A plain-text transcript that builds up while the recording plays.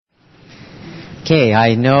Okay,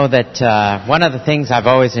 I know that one of the things I've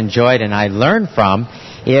always enjoyed and I learned from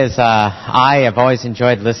is I have always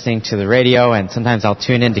enjoyed listening to the radio, and sometimes I'll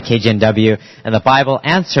tune into KGNW and the Bible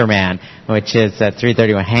Answer Man, which is at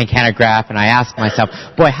 3:30 Hank Hanegraaff, and I ask myself,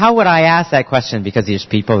 boy, how would I ask that question? Because there's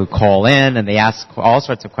people who call in and they ask all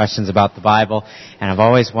sorts of questions about the Bible, and I've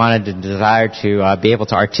always wanted and desired to be able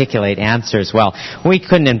to articulate answers well. We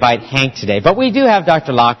couldn't invite Hank today, but we do have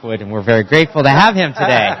Dr. Lockwood, and we're very grateful to have him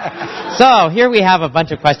today. So here we have a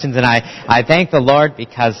bunch of questions, and I thank the Lord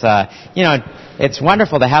because, it's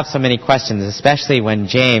wonderful to have so many questions, especially when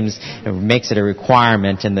James makes it a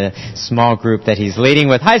requirement in the small group that he's leading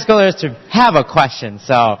with high schoolers to have a question.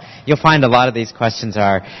 So you'll find a lot of these questions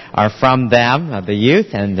are from them, the youth,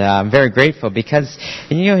 and I'm very grateful because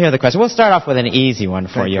you'll hear the question. We'll start off with an easy one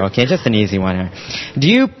for you, okay? Just an easy one here. Do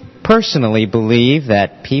you personally believe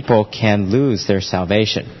that people can lose their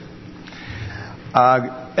salvation?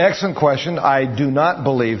 Excellent question. I do not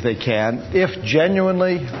believe they can. If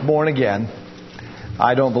genuinely born again,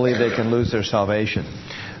 I don't believe they can lose their salvation.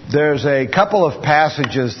 There's a couple of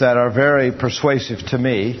passages that are very persuasive to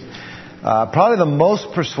me. Probably the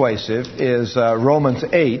most persuasive is Romans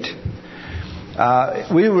 8.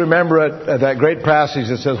 We remember it, that great passage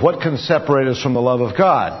that says, what can separate us from the love of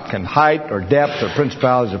God? Can height or depth or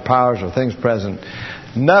principalities or powers or things present?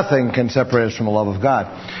 Nothing can separate us from the love of God.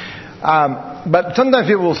 But sometimes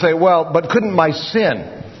people will say, well, but couldn't my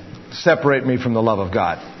sin separate me from the love of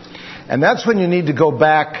God? And that's when you need to go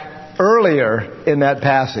back earlier in that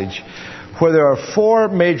passage where there are four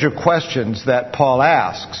major questions that Paul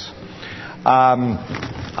asks.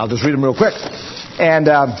 I'll just read them real quick. And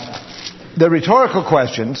the rhetorical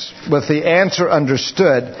questions with the answer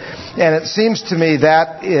understood, and it seems to me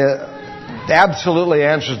that absolutely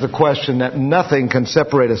answers the question that nothing can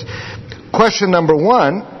separate us. Question number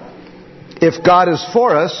one, if God is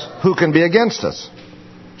for us, who can be against us?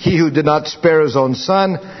 He who did not spare his own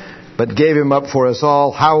son, but gave him up for us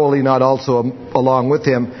all, how will he not also, along with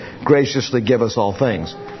him, graciously give us all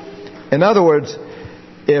things? In other words,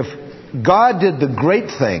 if God did the great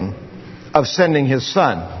thing of sending his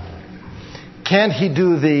son, can't he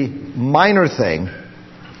do the minor thing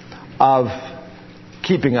of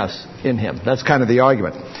keeping us in him? That's kind of the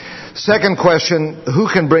argument. Second question, who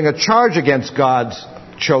can bring a charge against God's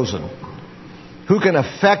chosen? Who can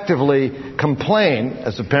effectively complain,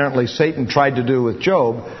 as apparently Satan tried to do with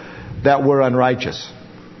Job, that we're unrighteous?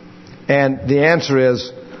 And the answer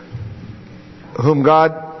is,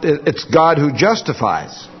 it's God who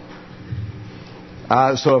justifies.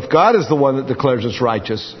 So if God is the one that declares us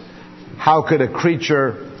righteous, how could a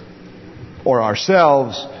creature or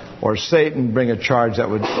ourselves or Satan bring a charge that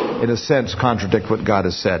would, in a sense, contradict what God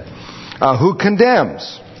has said? Who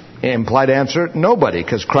condemns? Implied answer, nobody,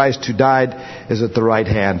 because Christ who died is at the right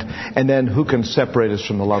hand. And then who can separate us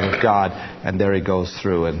from the love of God? And there he goes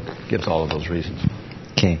through and gives all of those reasons.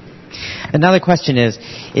 Okay. Another question is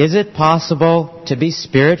it possible to be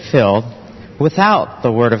Spirit-filled without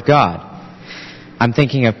the Word of God? I'm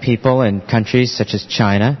thinking of people in countries such as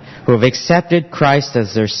China who have accepted Christ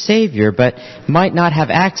as their Savior but might not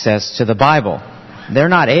have access to the Bible. They're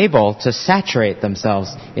not able to saturate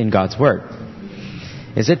themselves in God's Word.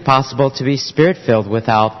 Is it possible to be Spirit-filled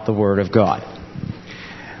without the Word of God?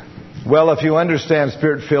 Well, if you understand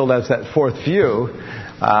Spirit-filled as that fourth view,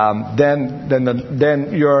 then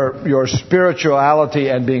your spirituality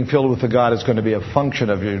and being filled with the God is going to be a function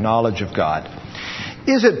of your knowledge of God.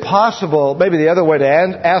 Is it possible, maybe the other way to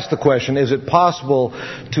ask the question, is it possible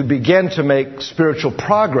to begin to make spiritual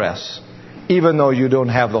progress even though you don't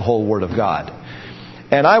have the whole Word of God?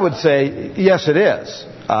 And I would say, yes, it is.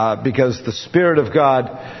 Because the Spirit of God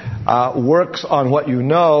works on what you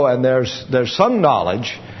know, and there's some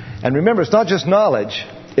knowledge. And remember, it's not just knowledge.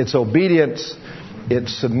 It's obedience.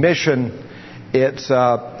 It's submission.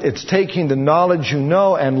 It's taking the knowledge you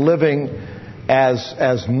know and living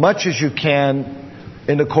as much as you can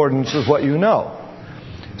in accordance with what you know.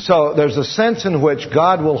 So there's a sense in which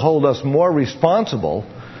God will hold us more responsible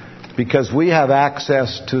because we have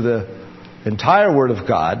access to the entire Word of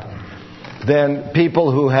God than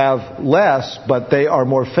people who have less, but they are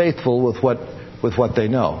more faithful with what they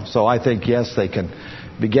know. So I think, yes, they can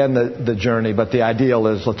begin the journey, but the ideal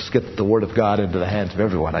is let's get the Word of God into the hands of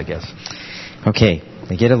everyone, I guess. Okay,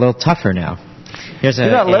 they get a little tougher now. Here's you're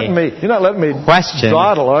not letting me question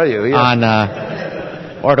dawdle, are you? Yeah. On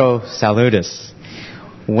Ordo Salutis.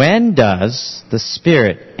 When does the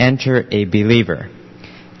Spirit enter a believer?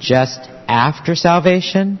 Just after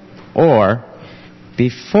salvation or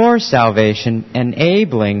before salvation,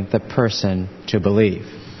 enabling the person to believe?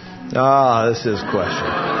 This is a question.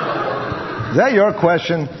 Is that your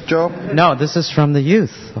question, Joe? No, this is from the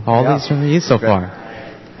youth. All these from the youth so far.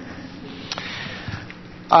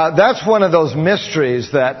 That's one of those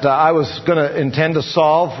mysteries that I was going to intend to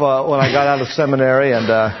solve when I got out of seminary, and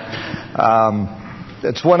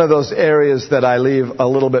it's one of those areas that I leave a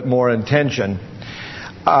little bit more in tension.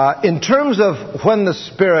 In terms of when the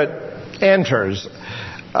Spirit enters,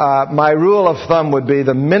 my rule of thumb would be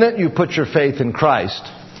the minute you put your faith in Christ,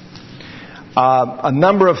 a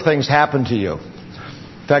number of things happen to you.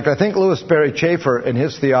 In fact, I think Louis Berry Chafer in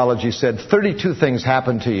his theology said 32 things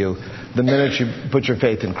happen to you the minute you put your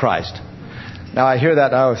faith in Christ. Now, I hear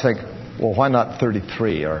that and I always think, well, why not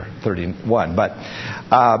 33 or 31? But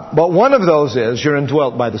one of those is you're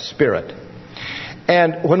indwelt by the Spirit.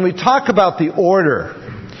 And when we talk about the order,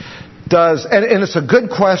 and it's a good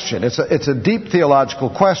question. It's a deep theological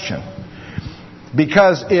question.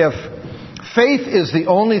 Because if faith is the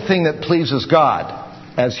only thing that pleases God,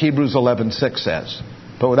 as Hebrews 11:6 says,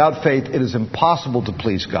 but without faith it is impossible to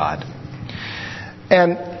please God.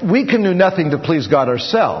 And we can do nothing to please God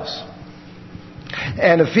ourselves.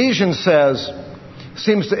 And Ephesians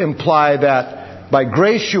seems to imply that by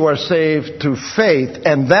grace you are saved through faith,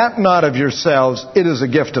 and that not of yourselves, it is a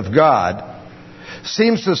gift of God,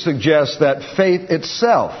 seems to suggest that faith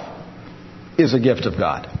itself is a gift of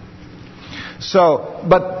God. So,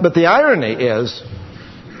 but the irony is,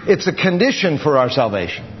 it's a condition for our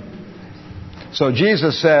salvation. So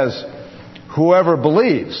Jesus says, whoever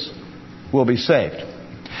believes will be saved.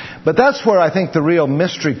 But that's where I think the real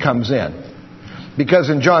mystery comes in. Because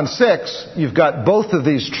in John 6, you've got both of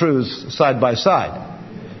these truths side by side.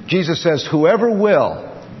 Jesus says, whoever will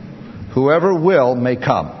may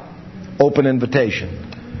come. Open invitation.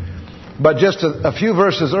 But just a few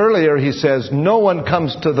verses earlier, he says, no one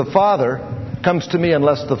comes to me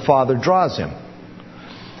unless the Father draws him.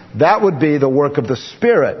 That would be the work of the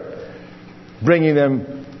Spirit bringing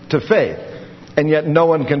them to faith. And yet no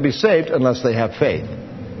one can be saved unless they have faith.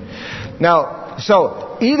 Now,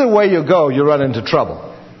 so either way you go, you run into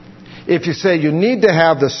trouble. If you say you need to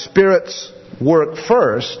have the Spirit's work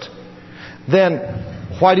first, then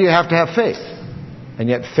why do you have to have faith? And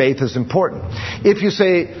yet faith is important. If you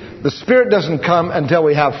say the Spirit doesn't come until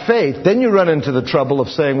we have faith, then you run into the trouble of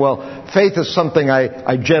saying, well, faith is something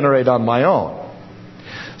I generate on my own.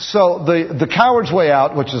 So the coward's way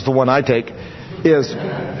out, which is the one I take, is,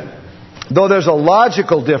 though there's a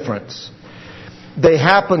logical difference, they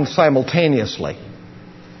happen simultaneously.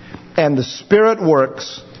 And the Spirit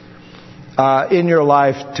works in your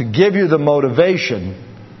life to give you the motivation,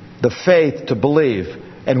 the faith to believe.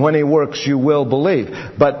 And when He works, you will believe.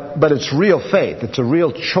 But it's real faith. It's a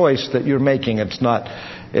real choice that you're making. It's not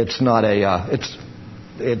a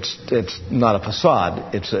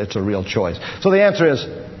facade. It's a real choice. So the answer is,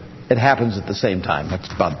 it happens at the same time. That's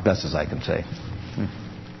about the best as I can say.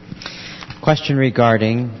 Question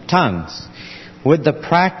regarding tongues. Would the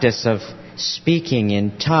practice of speaking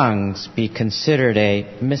in tongues be considered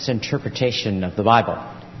a misinterpretation of the Bible?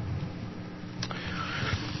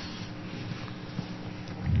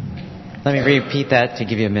 Let me repeat that to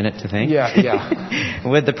give you a minute to think. Yeah.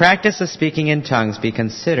 Would the practice of speaking in tongues be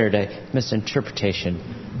considered a misinterpretation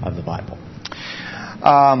of the Bible?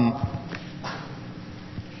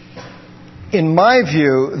 In my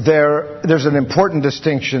view, there's an important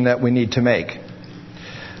distinction that we need to make.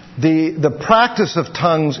 The practice of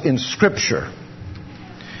tongues in Scripture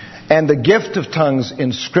and the gift of tongues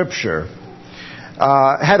in Scripture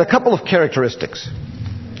had a couple of characteristics.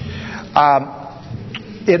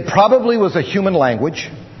 It probably was a human language.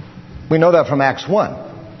 We know that from Acts 1,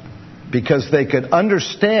 because they could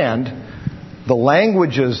understand the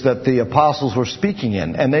languages that the apostles were speaking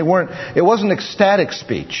in, and it wasn't ecstatic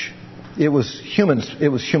speech. It was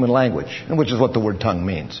human language, which is what the word tongue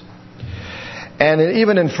means. And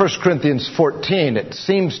even in 1 Corinthians 14, it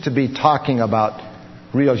seems to be talking about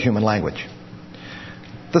real human language.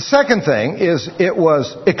 The second thing is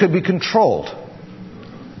it could be controlled.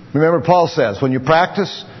 Remember, Paul says, when you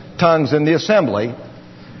practice tongues in the assembly,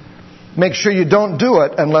 make sure you don't do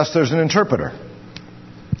it unless there's an interpreter.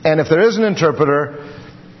 And if there is an interpreter,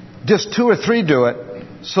 just 2 or 3 do it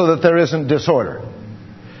so that there isn't disorder.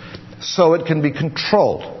 So it can be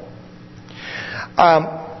controlled.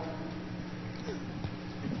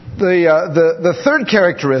 The third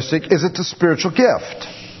characteristic is it's a spiritual gift,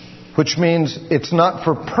 which means it's not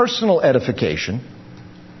for personal edification.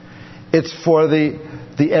 It's for the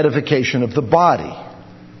edification of the body.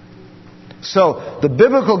 So the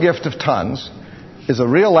biblical gift of tongues is a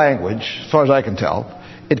real language, as far as I can tell.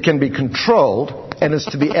 It can be controlled, and is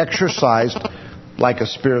to be exercised like a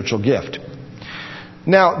spiritual gift.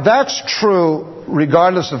 Now, that's true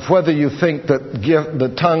regardless of whether you think that the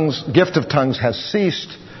gift of tongues has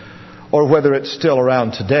ceased or whether it's still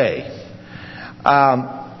around today.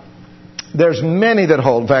 There's many that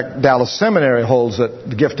hold. In fact, Dallas Seminary holds that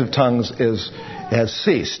the gift of tongues has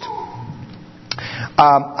ceased.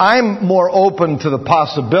 I'm more open to the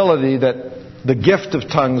possibility that the gift of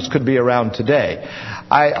tongues could be around today.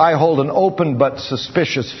 I hold an open but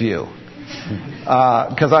suspicious view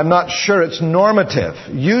because I'm not sure it's normative.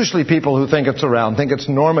 Usually people who think it's around think it's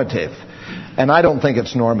normative, and I don't think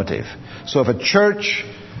it's normative. So if a church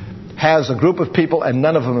has a group of people and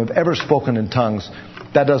none of them have ever spoken in tongues,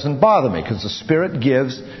 that doesn't bother me because the Spirit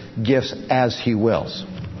gives gifts as He wills.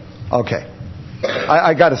 Okay.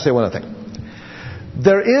 I got to say one other thing.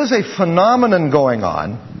 There is a phenomenon going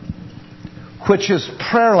on which is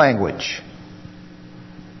prayer language.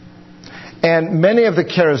 And many of the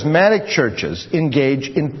charismatic churches engage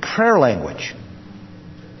in prayer language.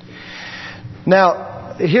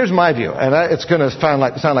 Now, here's my view, and it's going to sound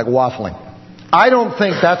like waffling. I don't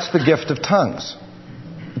think that's the gift of tongues.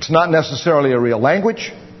 It's not necessarily a real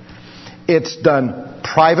language. It's done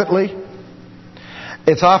privately.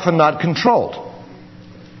 It's often not controlled.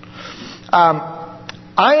 I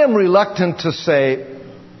am reluctant to say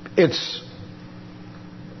it's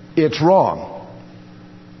wrong.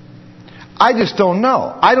 I just don't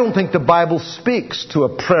know. I don't think the Bible speaks to a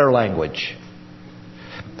prayer language.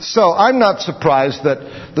 So I'm not surprised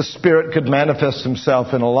that the Spirit could manifest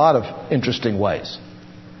Himself in a lot of interesting ways.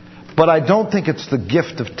 But I don't think it's the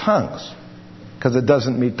gift of tongues, because it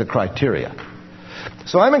doesn't meet the criteria.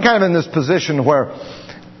 So I'm kind of in this position where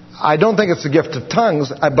I don't think it's the gift of tongues,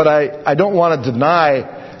 but I don't want to deny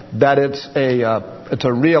that it's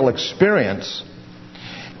a real experience.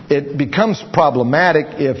 It becomes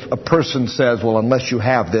problematic if a person says, well, unless you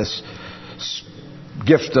have this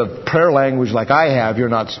gift of prayer language like I have, you're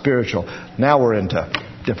not spiritual. Now we're into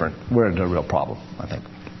a real problem, I think.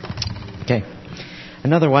 Okay.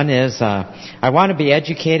 Another one is, I want to be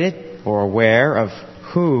educated or aware of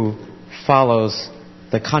who follows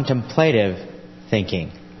the contemplative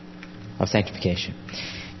thinking of sanctification.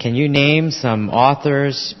 Can you name some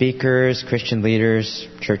authors, speakers, Christian leaders,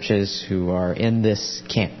 churches who are in this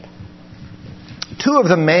camp? Two of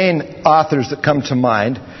the main authors that come to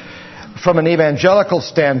mind from an evangelical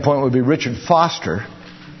standpoint would be Richard Foster,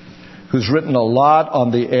 who's written a lot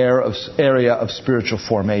on the area of spiritual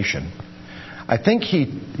formation. I think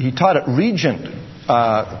he taught at Regent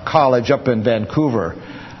College up in Vancouver.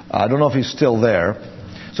 I don't know if he's still there.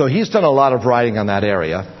 So he's done a lot of writing on that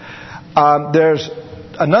area. There's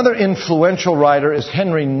another influential writer is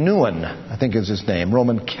Henry Nouwen, I think is his name,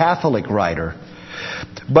 Roman Catholic writer.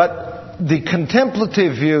 But the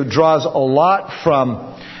contemplative view draws a lot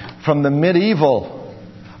from the medieval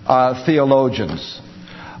theologians,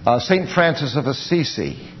 St. Francis of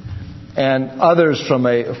Assisi, and others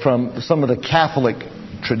from some of the Catholic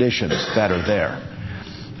traditions that are there.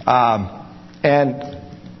 And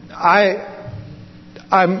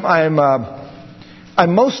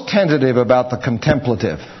I'm most tentative about the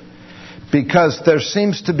contemplative because there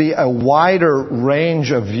seems to be a wider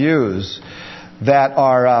range of views that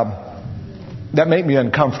make me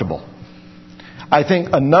uncomfortable. I think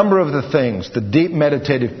a number of the things, the deep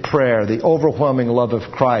meditative prayer, the overwhelming love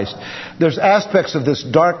of Christ, there's aspects of this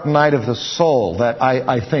dark night of the soul that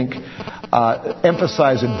I think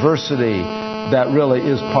emphasize adversity that really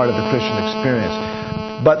is part of the Christian experience.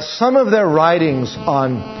 But some of their writings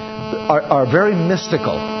are very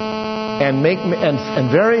mystical and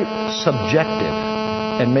very subjective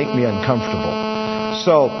and make me uncomfortable.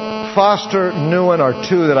 So Foster, Nouwen are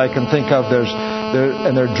two that I can think of.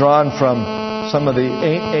 They're drawn from some of the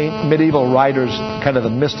medieval writers, kind of the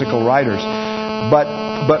mystical writers,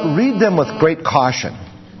 but read them with great caution.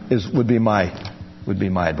 Would be my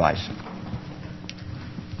advice.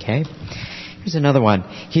 Okay, here's another one.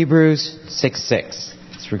 Hebrews 6:6.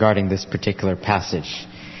 It's regarding this particular passage.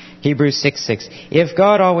 Hebrews 6:6. If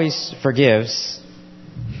God always forgives,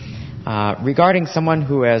 regarding someone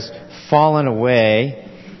who has fallen away,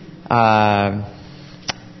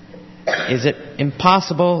 is it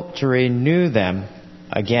impossible to renew them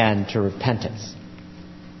again to repentance?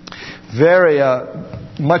 Very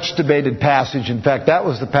much debated passage. In fact, that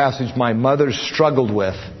was the passage my mother struggled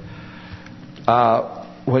with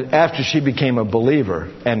after she became a believer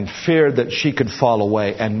and feared that she could fall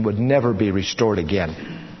away and would never be restored again.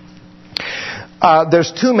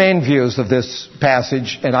 There's two main views of this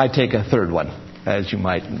passage, and I take a third one, as you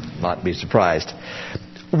might not be surprised.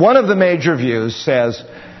 One of the major views says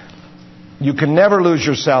you can never lose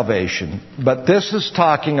your salvation, but this is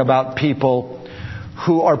talking about people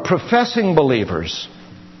who are professing believers.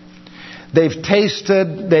 They've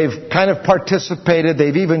tasted, they've kind of participated,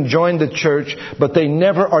 they've even joined the church, but they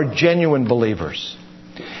never are genuine believers.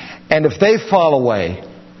 And if they fall away,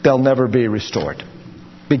 they'll never be restored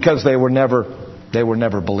because they were never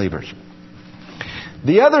believers.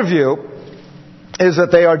 The other view is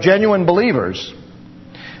that they are genuine believers,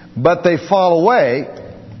 but they fall away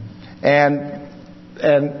and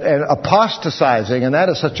apostatizing, and that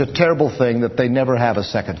is such a terrible thing that they never have a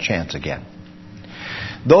second chance again.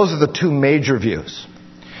 Those are the two major views.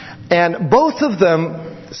 And both of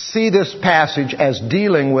them see this passage as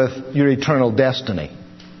dealing with your eternal destiny.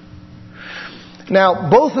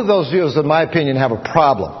 Now, both of those views, in my opinion, have a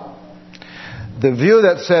problem. The view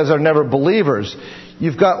that says they're never believers,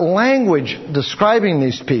 you've got language describing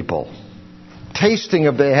these people, tasting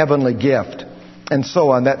of the heavenly gift, and so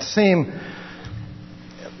on, that seem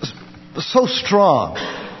so strong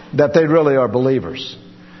that they really are believers.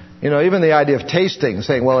 You know, even the idea of tasting,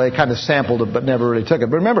 saying, well, they kind of sampled it but never really took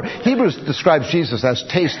it. But remember, Hebrews describes Jesus as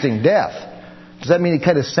tasting death. Does that mean he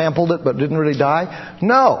kind of sampled it but didn't really die?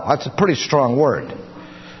 No, that's a pretty strong word.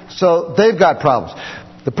 So they've got problems.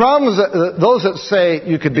 The problem is that those that say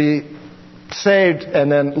you could be saved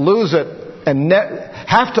and then lose it and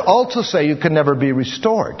have to also say you can never be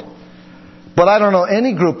restored. But I don't know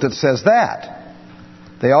any group that says that.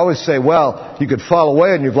 They always say, well, you could fall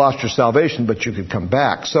away and you've lost your salvation, but you could come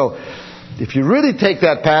back. So if you really take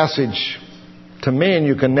that passage to mean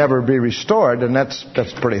you can never be restored, then that's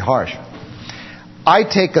pretty harsh. I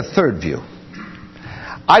take a third view.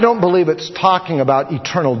 I don't believe it's talking about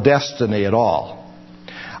eternal destiny at all.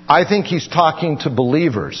 I think he's talking to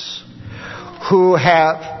believers who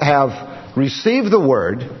have received the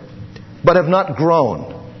word but have not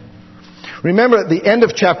grown. Remember, at the end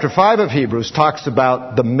of chapter 5 of Hebrews talks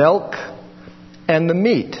about the milk and the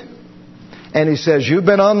meat. And he says, you've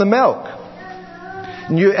been on the milk.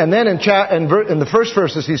 And then in the first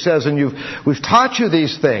verses he says, we've taught you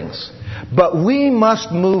these things, but we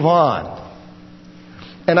must move on.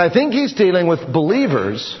 And I think he's dealing with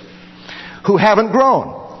believers who haven't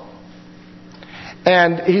grown.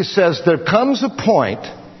 And he says, there comes a point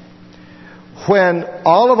when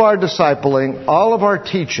all of our discipling, all of our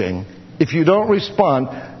teaching, if you don't respond,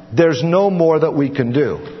 there's no more that we can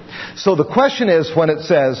do. So the question is, when it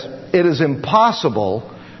says, it is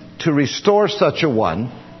impossible to restore such a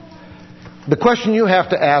one, the question you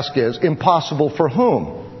have to ask is, impossible for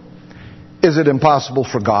whom? Is it impossible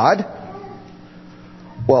for God?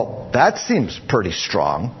 Well, that seems pretty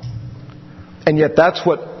strong. And yet that's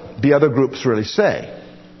what the other groups really say.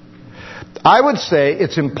 I would say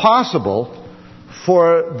it's impossible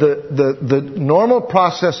for the normal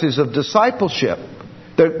processes of discipleship.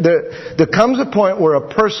 There comes a point where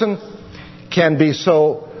a person can be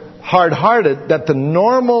so hard-hearted that the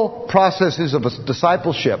normal processes of a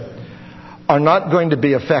discipleship are not going to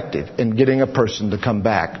be effective in getting a person to come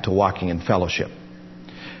back to walking in fellowship.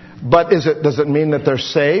 But does it mean that they're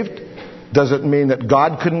saved? Does it mean that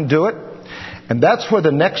God couldn't do it? And that's where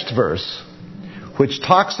the next verse, which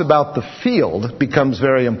talks about the field, becomes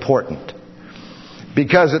very important.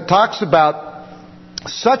 Because it talks about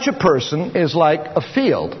such a person is like a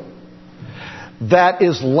field that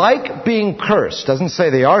is like being cursed. Doesn't say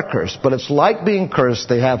they are cursed, but it's like being cursed.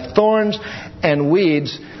 They have thorns and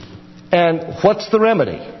weeds. And what's the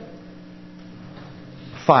remedy?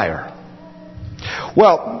 Fire.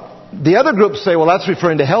 Well, the other groups say, well, that's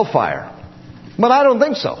referring to hellfire. But I don't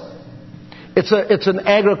think so. It's an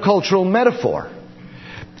agricultural metaphor.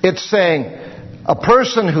 It's saying a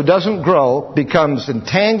person who doesn't grow becomes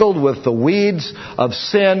entangled with the weeds of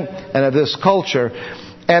sin and of this culture,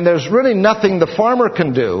 and there's really nothing the farmer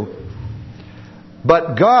can do,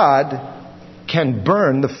 but God can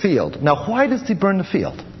burn the field. Now, why does he burn the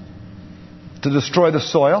field? To destroy the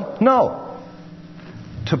soil? No.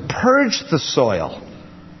 To purge the soil.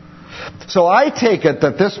 So I take it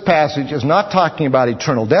that this passage is not talking about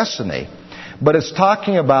eternal destiny, but it's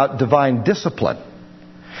talking about divine discipline.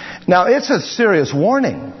 Now, it's a serious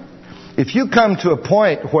warning. If you come to a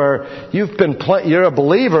point where you're a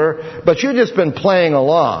believer, but you've just been playing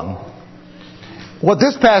along, what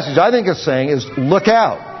this passage I think is saying is, look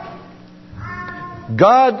out.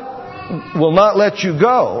 God will not let you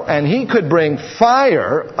go, and he could bring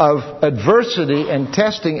fire of adversity and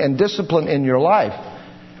testing and discipline in your life.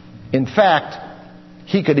 In fact,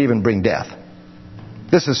 he could even bring death.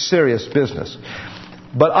 This is serious business.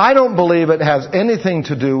 But I don't believe it has anything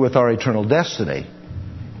to do with our eternal destiny.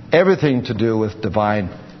 Everything to do with divine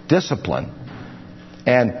discipline.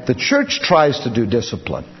 And the church tries to do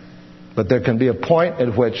discipline. But there can be a point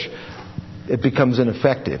at which it becomes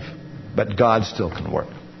ineffective. but God still can work.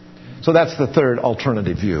 So that's the third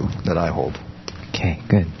alternative view that I hold. Okay,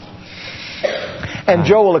 good. And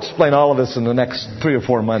Joe will explain all of this in the next 3 or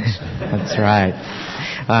 4 months. That's right.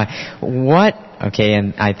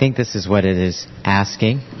 And I think this is what it is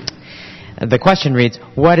asking. The question reads,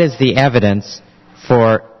 what is the evidence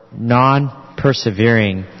for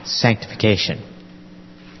non-persevering sanctification?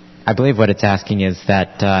 I believe what it's asking is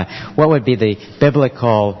that what would be the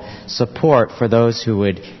biblical support for those who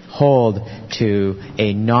would hold to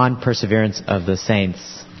a non-perseverance of the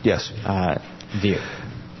saints view?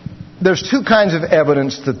 There's 2 kinds of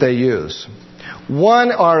evidence that they use.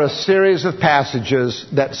 One are a series of passages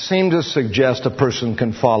that seem to suggest a person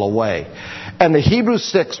can fall away. And the Hebrews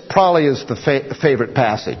 6 probably is the favorite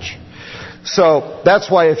passage. So that's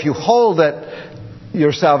why if you hold that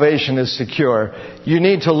your salvation is secure, you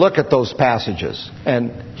need to look at those passages.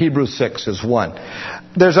 And Hebrews 6 is one.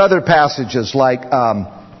 There's other passages like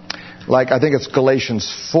I think it's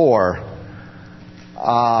Galatians 4,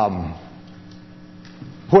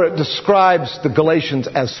 where it describes the Galatians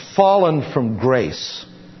as fallen from grace.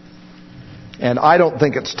 And I don't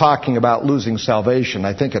think it's talking about losing salvation.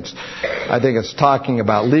 I think it's talking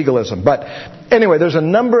about legalism. But anyway, there's a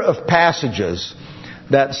number of passages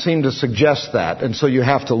that seem to suggest that, and so you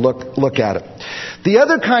have to look at it. The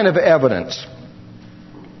other kind of evidence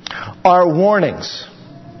are warnings.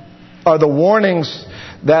 Are the warnings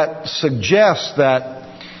that suggest that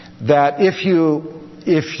if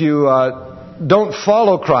you don't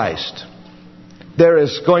follow Christ, there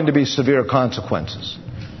is going to be severe consequences.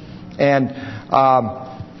 And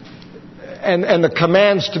the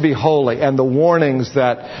commands to be holy and the warnings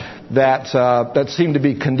that seem to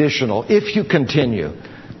be conditional. If you continue,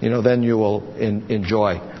 then you will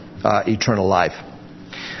enjoy eternal life.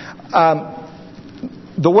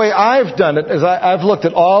 The way I've done it is I've looked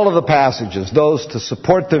at all of the passages, those to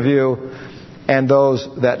support the view and those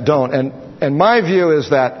that don't. And my view is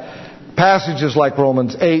that passages like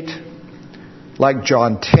Romans 8, like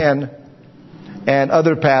John 10, and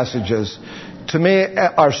other passages, to me,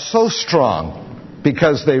 are so strong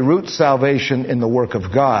because they root salvation in the work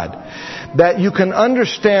of God, that you can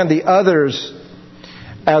understand the others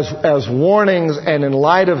as warnings and in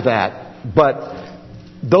light of that, but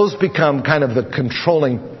those become kind of the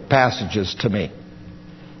controlling passages to me.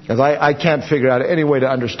 Because I can't figure out any way to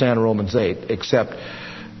understand Romans 8 except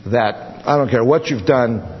that I don't care what you've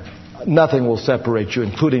done, nothing will separate you,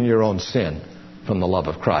 including your own sin, from the love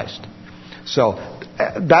of Christ. So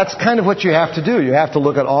that's kind of what you have to do. You have to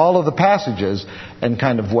look at all of the passages and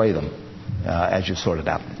kind of weigh them as you sort it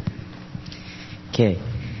out. Okay.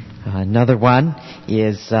 Another one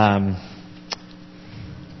is,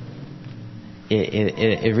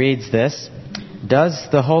 it reads this: does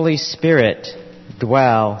the Holy Spirit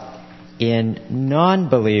dwell in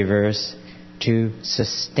non-believers to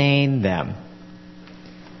sustain them?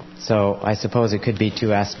 So I suppose it could be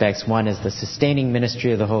 2 aspects. One is the sustaining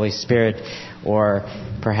ministry of the Holy Spirit, or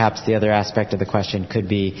perhaps the other aspect of the question could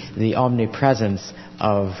be the omnipresence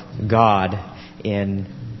of God in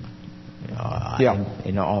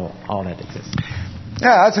all that exists.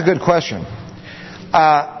 Yeah, that's a good question.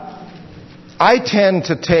 I tend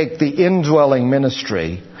to take the indwelling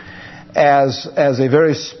ministry as a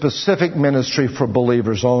very specific ministry for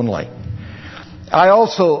believers only. I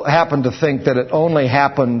also happen to think that it only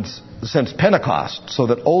happened since Pentecost, so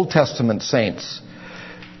that Old Testament saints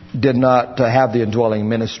did not have the indwelling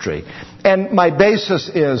ministry. And my basis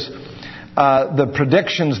is the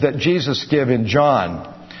predictions that Jesus gave in John.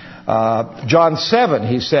 John 7,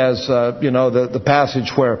 he says, the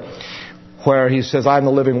passage where he says, I'm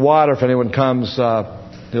the living water. If anyone comes,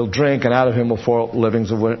 he'll drink, and out of him will flow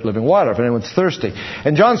livings of living water if anyone's thirsty.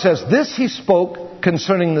 And John says, this he spoke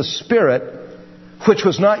concerning the Spirit, which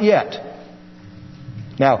was not yet.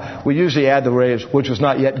 Now, we usually add the phrase, which was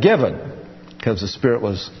not yet given, because the Spirit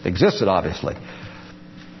existed, obviously.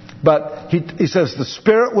 But he says the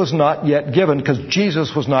Spirit was not yet given because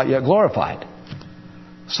Jesus was not yet glorified.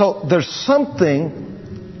 So there's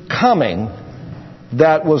something coming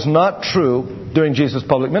that was not true during Jesus'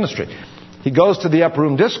 public ministry. He goes to the upper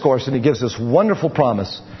room discourse and he gives this wonderful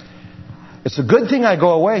promise. It's a good thing I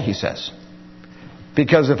go away, he says.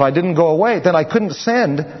 Because if I didn't go away, then I couldn't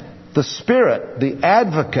send the Spirit, the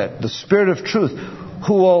Advocate, the Spirit of truth,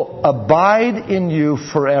 who will abide in you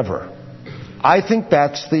forever. I think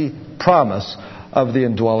that's the promise of the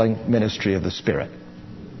indwelling ministry of the Spirit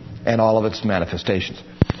and all of its manifestations.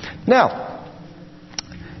 Now,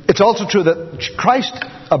 it's also true that Christ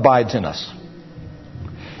abides in us.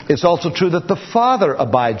 It's also true that the Father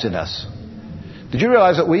abides in us. Did you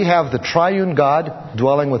realize that we have the triune God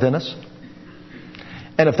dwelling within us?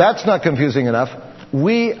 And if that's not confusing enough,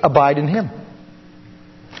 we abide in Him.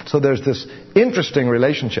 So there's this interesting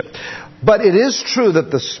relationship. But it is true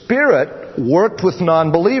that the Spirit worked with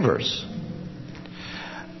non-believers.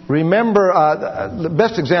 Remember, the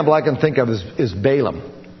best example I can think of is Balaam.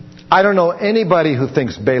 I don't know anybody who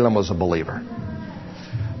thinks Balaam was a believer.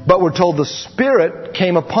 But we're told the Spirit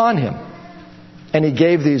came upon him. And he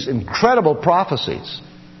gave these incredible prophecies.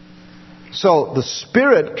 So the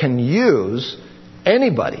Spirit can use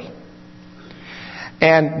anybody.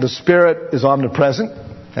 And the Spirit is omnipresent,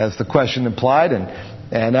 as the question implied,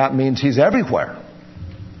 and that means He's everywhere.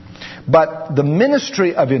 But the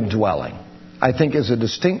ministry of indwelling, I think, is a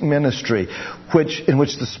distinct ministry in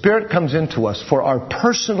which the Spirit comes into us for our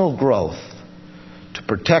personal growth, to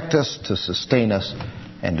protect us, to sustain us,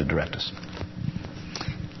 and to direct us.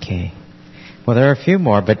 Okay. Well, there are a few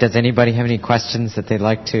more, but does anybody have any questions that they'd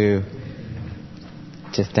like to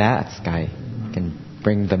just ask? I can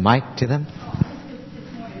bring the mic to them.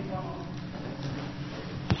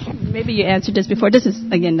 Maybe you answered this before. This is,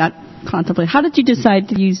 again, not contemplated. How did you decide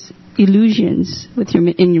to use illusions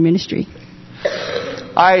in your ministry?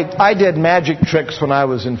 I did magic tricks when I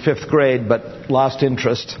was in 5th grade, but lost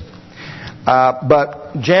interest.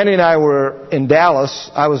 But Janny and I were in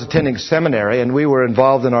Dallas. I was attending seminary, and we were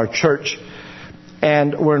involved in our church.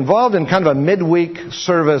 And we're involved in kind of a midweek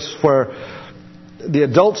service where the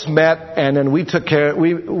adults met, and then we took care of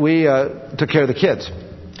the kids.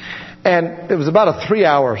 And it was about a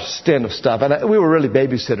 3-hour stint of stuff. And we were really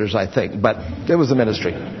babysitters, I think, but it was the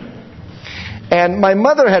ministry. And my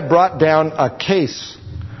mother had brought down a case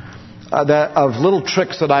of little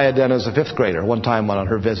tricks that I had done as a 5th grader one time on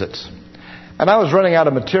her visits. And I was running out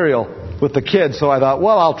of material with the kids, so I thought,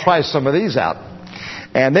 well, I'll try some of these out.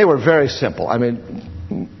 And they were very simple. I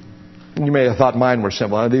mean, you may have thought mine were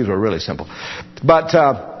simple. These were really simple. But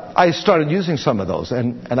I started using some of those,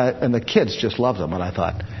 and the kids just loved them. And I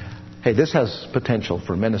thought, hey, this has potential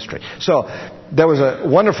for ministry. So there was a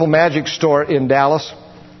wonderful magic store in Dallas,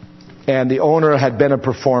 and the owner had been a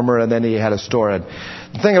performer, and then he had a store. And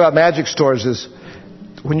the thing about magic stores is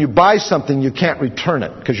when you buy something, you can't return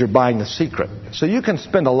it because you're buying the secret. So you can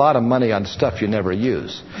spend a lot of money on stuff you never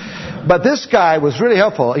use. But this guy was really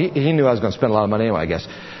helpful. He knew I was going to spend a lot of money anyway, I guess.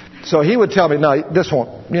 So he would tell me, no, this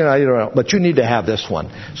won't, you don't know, but you need to have this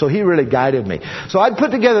one. So he really guided me. So I'd put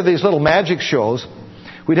together these little magic shows.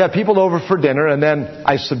 We'd have people over for dinner, and then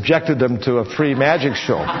I subjected them to a free magic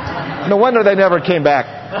show. No wonder they never came back.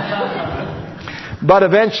 But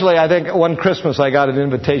eventually, I think one Christmas, I got an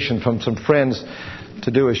invitation from some friends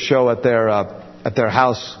to do a show at their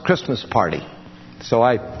house Christmas party. So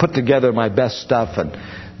I put together my best stuff and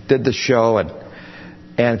did the show. And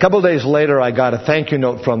a couple of days later, I got a thank you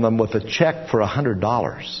note from them with a check for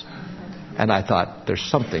 $100. And I thought, there's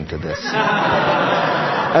something to this.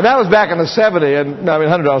 And that was back in the 70s. And I mean,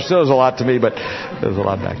 $100 still is a lot to me, but it was a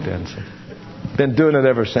lot back then. So been doing it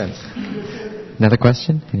ever since. Another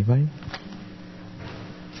question? Anybody?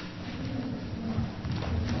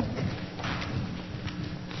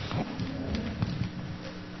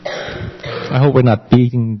 I hope we're not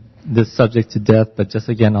beating this subject to death, but just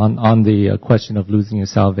again on the question of losing your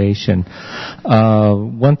salvation.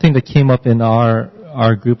 One thing that came up in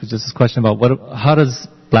our group is just this question about how does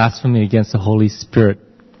blasphemy against the Holy Spirit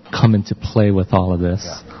come into play with all of this?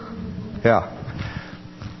 Yeah.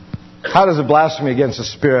 How does a blasphemy against the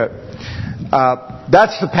Spirit?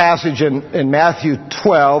 That's the passage in Matthew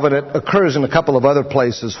 12, and it occurs in a couple of other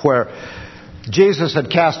places where Jesus had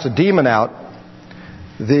cast a demon out.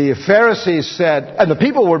 The Pharisees said, and the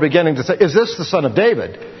people were beginning to say, is this the Son of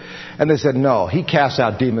David? And they said, no, he casts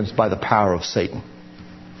out demons by the power of Satan.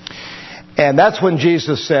 And that's when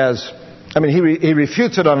Jesus says, he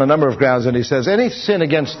refutes it on a number of grounds, and he says, any sin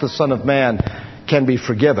against the Son of Man can be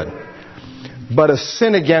forgiven. But a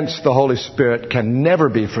sin against the Holy Spirit can never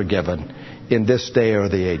be forgiven in this day or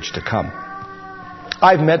the age to come.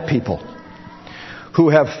 I've met people who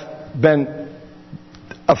have been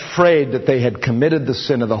afraid that they had committed the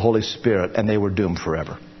sin of the Holy Spirit and they were doomed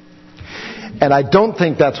forever. And I don't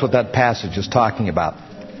think that's what that passage is talking about.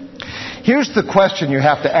 Here's the question you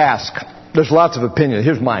have to ask. There's lots of opinions.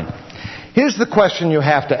 Here's mine. Here's the question you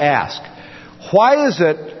have to ask. Why is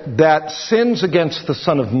it that sins against the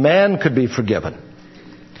Son of Man could be forgiven,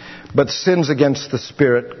 but sins against the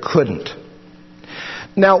Spirit couldn't?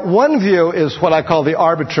 Now, one view is what I call the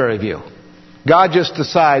arbitrary view. God just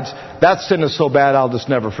decides, that sin is so bad, I'll just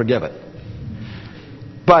never forgive it.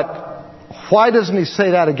 But why doesn't He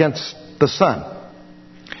say that against the Son?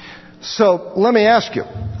 So let me ask you,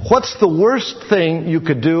 what's the worst thing you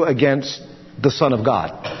could do against the Son of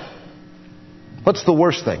God? What's the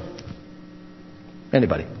worst thing?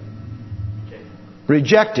 Anybody?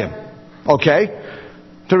 Reject him. Okay?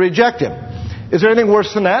 To reject him. Is there anything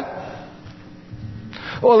worse than that?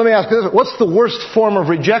 Well, let me ask you this. What's the worst form of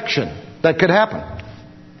rejection that could happen?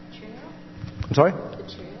 Betrayal? I'm sorry?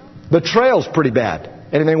 Betrayal? Betrayal's pretty bad.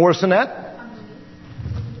 Anything worse than that?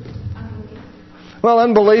 Unbelief. Well,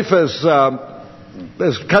 unbelief is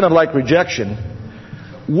kind of like rejection.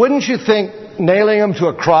 Wouldn't you think nailing him to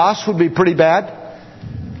a cross would be pretty bad?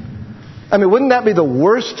 I mean, wouldn't that be the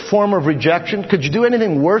worst form of rejection? Could you do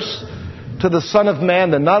anything worse to the Son of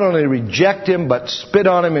Man than not only reject him, but spit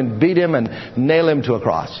on him and beat him and nail him to a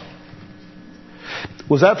cross?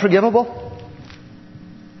 Was that forgivable?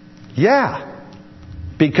 Yeah.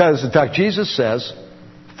 Because, in fact, Jesus says,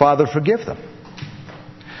 Father, forgive them.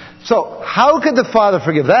 So, how could the Father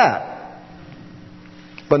forgive that,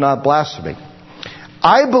 but not blasphemy?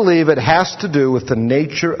 I believe it has to do with the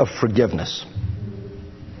nature of forgiveness.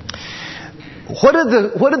 What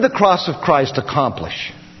did the cross of Christ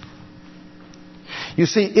accomplish? You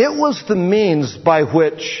see, it was the means by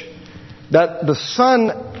which that the Son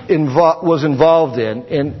was involved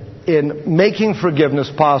in making forgiveness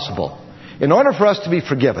possible. In order for us to be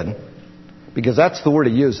forgiven, because that's the word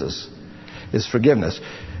he uses, is forgiveness,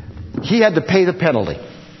 he had to pay the penalty.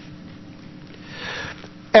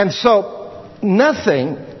 And so,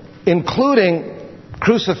 nothing, including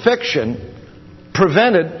crucifixion,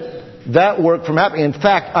 prevented that work from happening. In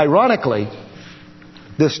fact, ironically,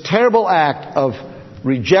 this terrible act of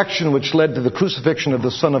rejection which led to the crucifixion of the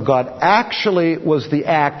Son of God actually was the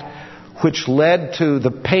act which led to the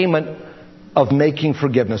payment of making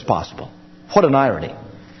forgiveness possible. What an irony.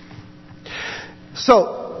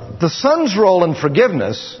 So, the Son's role in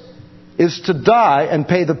forgiveness is to die and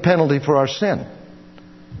pay the penalty for our sin.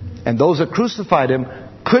 And those that crucified him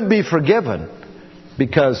could be forgiven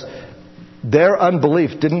because their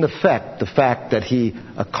unbelief didn't affect the fact that he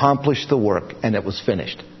accomplished the work and it was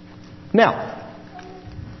finished. Now,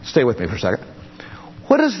 stay with me for a second.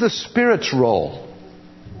 What is the Spirit's role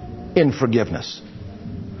in forgiveness?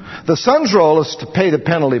 The Son's role is to pay the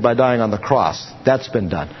penalty by dying on the cross. That's been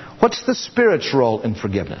done. What's the Spirit's role in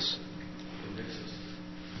forgiveness?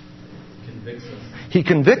 He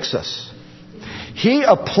convicts us. He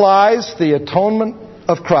applies the atonement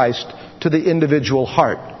of Christ to the individual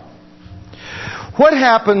heart. What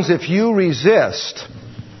happens if you resist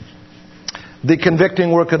the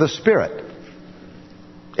convicting work of the Spirit?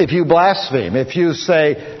 If you blaspheme, if you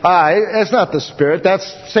say, it's not the Spirit,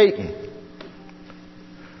 that's Satan.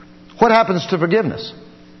 What happens to forgiveness?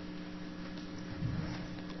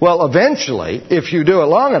 Well, eventually, if you do it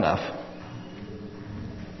long enough,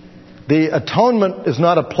 the atonement is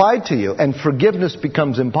not applied to you and forgiveness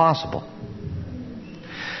becomes impossible.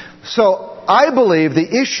 So, I believe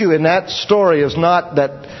the issue in that story is not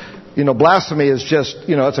that, blasphemy is just,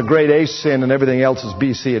 it's a grade A sin and everything else is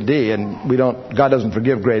B, C, and D, and God doesn't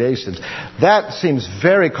forgive grade A sins. That seems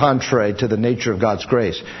very contrary to the nature of God's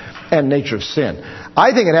grace and nature of sin.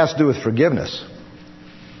 I think it has to do with forgiveness.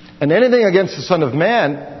 And anything against the Son of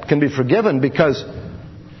Man can be forgiven because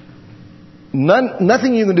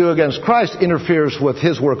nothing you can do against Christ interferes with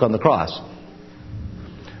his work on the cross.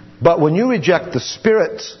 But when you reject the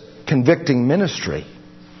Spirit's convicting ministry,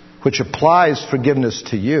 which applies forgiveness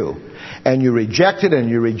to you, and you reject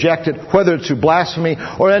it, whether it's through blasphemy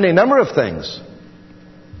or any number of things,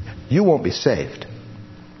 you won't be saved.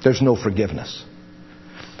 There's no forgiveness.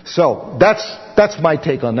 So that's my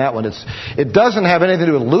take on that one. It doesn't have anything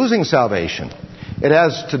to do with losing salvation. It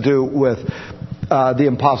has to do with the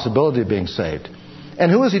impossibility of being saved.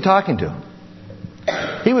 And who was he talking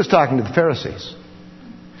to? He was talking to the Pharisees.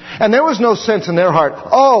 And there was no sense in their heart,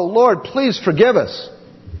 oh, Lord, please forgive us.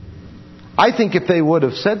 I think if they would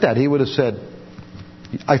have said that, he would have said,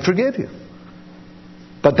 I forgive you.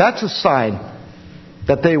 But that's a sign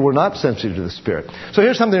that they were not sensitive to the Spirit. So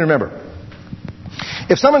here's something to remember.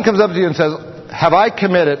 If someone comes up to you and says, have I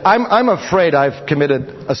committed, I'm afraid I've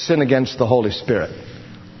committed a sin against the Holy Spirit.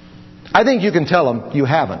 I think you can tell them you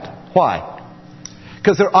haven't. Why?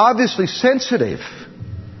 Because they're obviously sensitive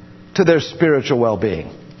to their spiritual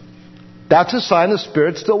well-being. That's a sign the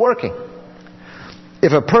Spirit's still working.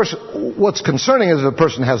 If a person, what's concerning is if a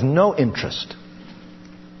person has no interest,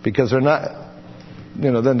 because they're not,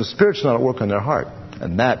 then the Spirit's not at work in their heart.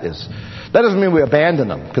 And that doesn't mean we abandon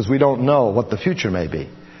them, because we don't know what the future may be.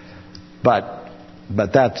 But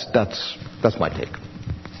that's my take.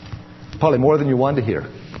 Probably more than you wanted to hear.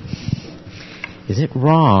 Is it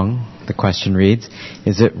wrong, the question reads,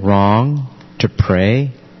 is it wrong to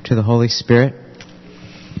pray to the Holy Spirit?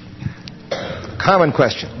 Common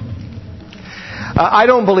question. I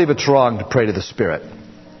don't believe it's wrong to pray to the Spirit,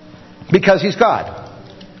 because He's God.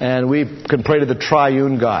 And we can pray to the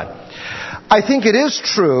triune God. I think it is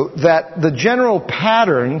true that the general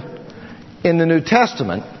pattern in the New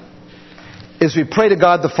Testament is we pray to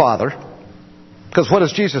God the Father. Because what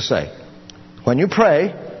does Jesus say? When you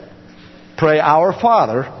pray, pray our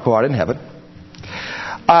Father who art in heaven.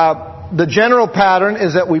 The general pattern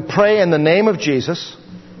is that we pray in the name of Jesus.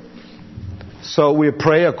 So we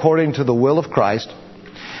pray according to the will of Christ.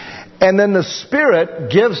 And then the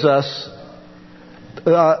Spirit gives us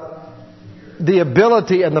the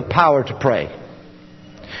ability and the power to pray.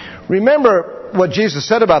 Remember what Jesus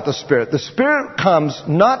said about the Spirit. The Spirit comes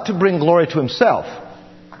not to bring glory to Himself.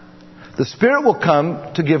 The Spirit will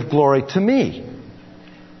come to give glory to me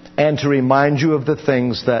and to remind you of the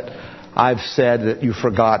things that I've said that you've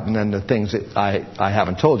forgotten and the things that I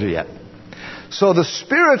haven't told you yet. So the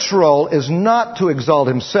Spirit's role is not to exalt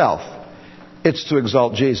Himself. It's to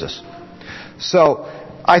exalt Jesus. So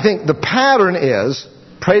I think the pattern is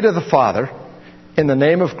pray to the Father in the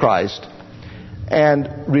name of Christ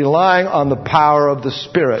and relying on the power of the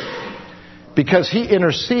Spirit because He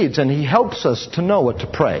intercedes and He helps us to know what to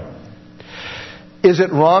pray. Is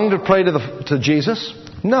it wrong to pray to Jesus?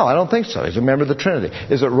 No, I don't think so. He's a member of the Trinity.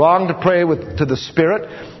 Is it wrong to pray to the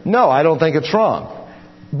Spirit? No, I don't think it's wrong.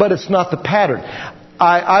 But it's not the pattern.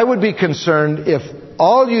 I would be concerned if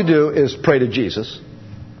all you do is pray to Jesus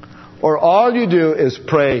or all you do is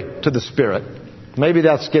pray to the Spirit. Maybe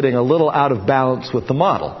that's getting a little out of balance with the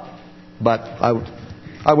model. But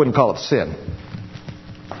I wouldn't call it sin.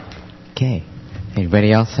 Okay.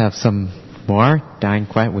 Anybody else have some more? Dying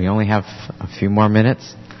quiet. We only have a few more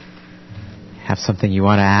minutes. Have something you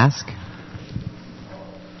want to ask?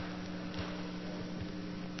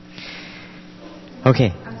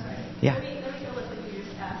 Okay. I'm sorry. Yeah. Let me go with what you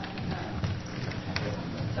just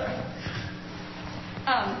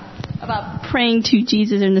asked. About praying to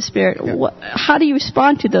Jesus in the Spirit. How do you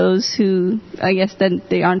respond to those who, I guess, then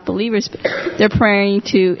they aren't believers, but they're praying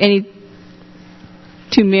to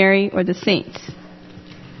Mary or the saints?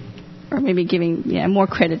 Or maybe giving more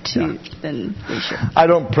credit to than they should. I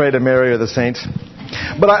don't pray to Mary or the saints.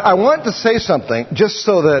 But I want to say something just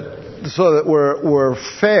so that we're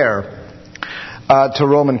fair to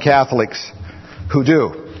Roman Catholics who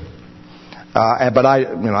do. But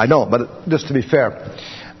I don't. But just to be fair,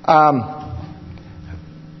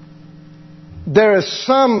 there is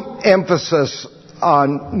some emphasis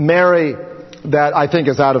on Mary that I think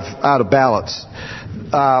is out of balance.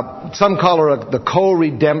 Some call her the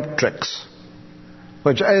co-redemptrix,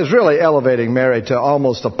 which is really elevating Mary to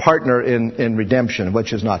almost a partner in redemption,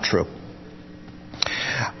 which is not true.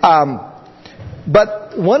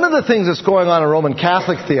 But one of the things that's going on in Roman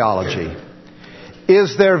Catholic theology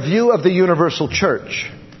is their view of the universal church.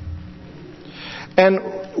 And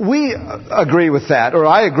we agree with that, or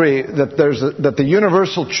I agree that the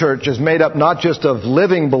universal church is made up not just of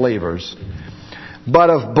living believers, but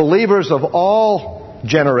of believers of all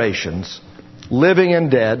generations, living and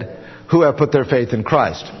dead, who have put their faith in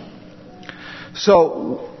Christ.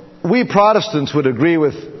 So we Protestants would agree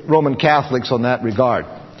with Roman Catholics on that regard.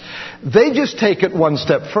 They just take it one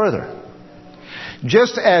step further.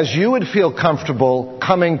 Just as you would feel comfortable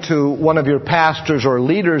coming to one of your pastors or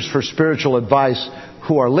leaders for spiritual advice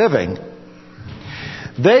who are living,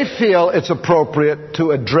 they feel it's appropriate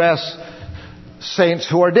to address saints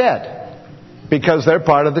who are dead because they're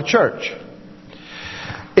part of the church.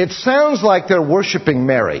 It sounds like they're worshiping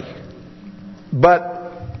Mary,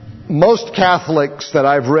 but most Catholics that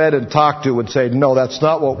I've read and talked to would say, no, that's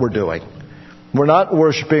not what we're doing. We're not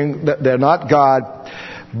worshiping, they're not God,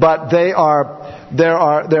 but there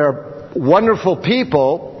are wonderful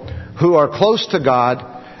people who are close to God,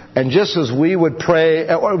 and just as we would pray,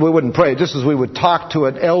 or we wouldn't pray, just as we would talk to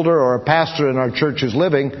an elder or a pastor in our church who's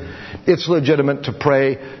living, it's legitimate to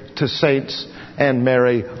pray to saints and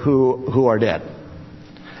Mary who are dead.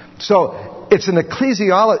 So it's an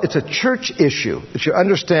ecclesiology, it's a church issue. It's your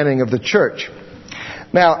understanding of the church.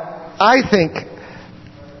 Now, I think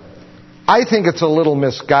it's a little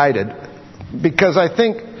misguided because I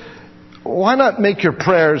think, why not make your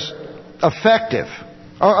prayers effective?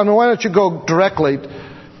 I mean, why don't you go directly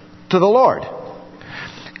to the Lord?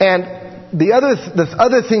 And the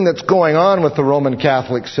other thing that's going on with the Roman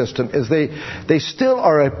Catholic system is they still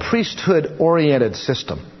are a priesthood-oriented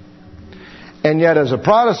system. And yet, as a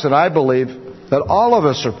Protestant, I believe that all of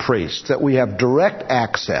us are priests, that we have direct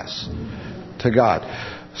access to God.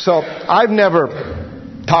 So I've never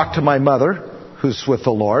talked to my mother, who's with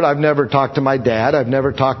the Lord. I've never talked to my dad. I've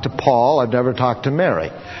never talked to Paul. I've never talked to Mary.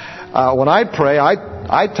 When I pray,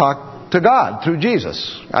 I talk to God through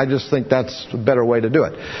Jesus. I just think that's a better way to do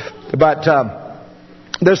it. But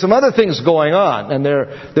There's some other things going on, and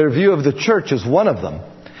their view of the church is one of them.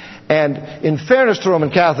 And in fairness to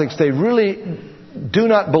Roman Catholics, they really do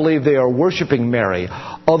not believe they are worshiping Mary,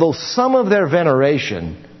 although some of their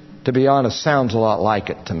veneration, to be honest, sounds a lot like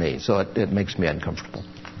it to me, so it makes me uncomfortable.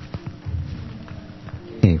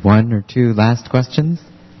 Okay, one or two last questions?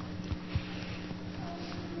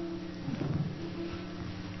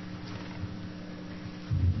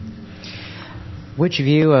 Which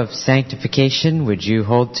view of sanctification would you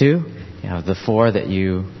hold to? The four that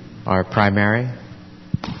you are primary?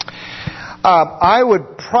 I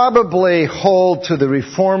would probably hold to the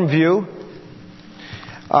Reformed view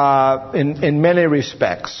in many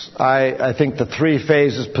respects. I think the three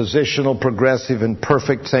phases, positional, progressive, and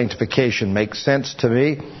perfect sanctification, make sense to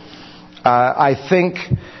me. I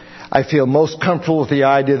feel most comfortable with the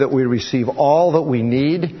idea that we receive all that we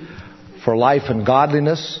need for life and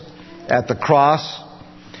godliness at the cross.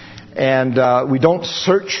 And we don't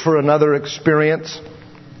search for another experience,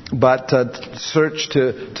 but search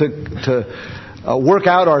to work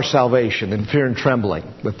out our salvation in fear and trembling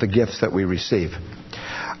with the gifts that we receive.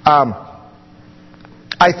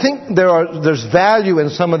 I think there's value in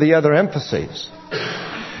some of the other emphases.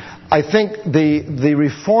 I think the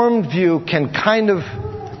Reformed view can kind of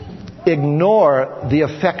ignore the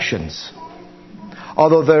affections.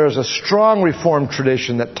 Although there is a strong Reformed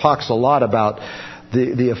tradition that talks a lot about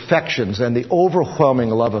the affections and the overwhelming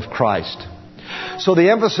love of Christ. So the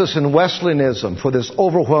emphasis in Wesleyanism for this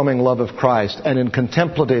overwhelming love of Christ, and in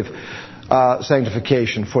contemplative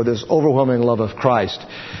sanctification for this overwhelming love of Christ,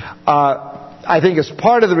 I think as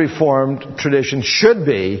part of the Reformed tradition should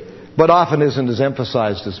be, but often isn't as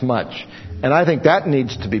emphasized as much. And I think that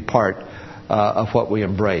needs to be part of what we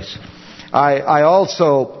embrace. I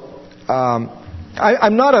also,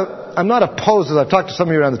 I'm not opposed, as I've talked to some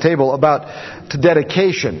of you around the table, to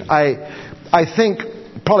dedication. I think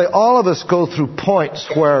probably all of us go through points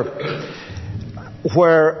where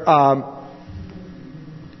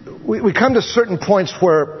we come to certain points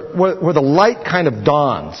where the light kind of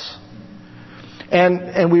dawns.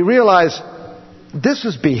 And we realize this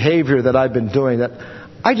is behavior that I've been doing that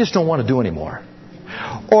I just don't want to do anymore.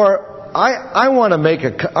 Or I want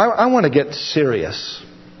to get serious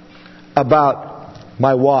about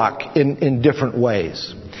my walk in different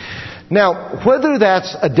ways. Now, whether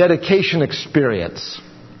that's a dedication experience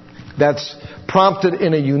that's prompted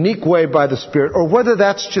in a unique way by the Spirit, or whether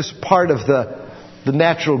that's just part of the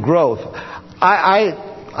natural growth,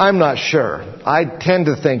 I'm not sure. I tend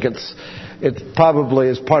to think it probably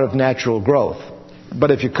is part of natural growth. But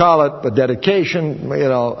if you call it a dedication,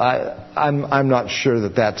 I'm not sure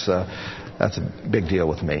that's a big deal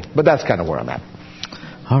with me. But that's kind of where I'm at.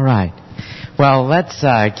 All right. Well, let's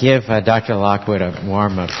give Dr. Lockwood a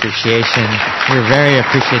warm appreciation. We're very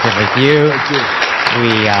appreciative of you. Thank you.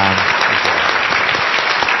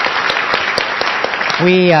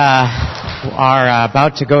 We are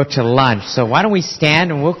about to go to lunch, so why don't we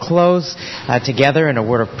stand and we'll close together in a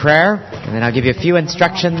word of prayer, and then I'll give you a few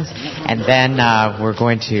instructions, and then we're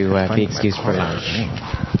going to be excused for lunch.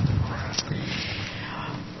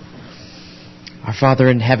 Our Father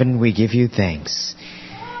in heaven, we give you thanks.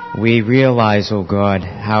 We realize, O God,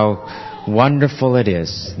 how wonderful it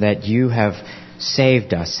is that you have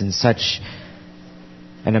saved us in such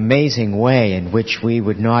an amazing way in which we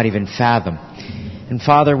would not even fathom. And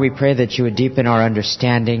Father, we pray that you would deepen our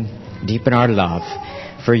understanding, deepen our love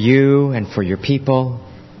for you and for your people,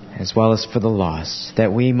 as well as for the lost,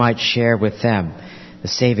 that we might share with them the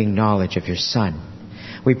saving knowledge of your Son.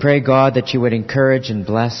 We pray, God, that you would encourage and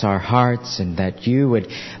bless our hearts, and that you would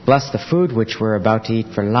bless the food which we're about to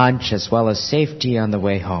eat for lunch, as well as safety on the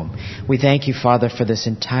way home. We thank you, Father, for this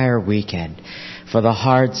entire weekend, for the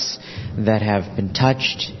hearts that have been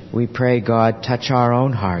touched. We pray, God, touch our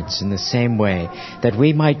own hearts in the same way, that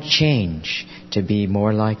we might change to be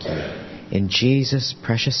more like you. In Jesus'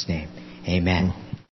 precious name, amen.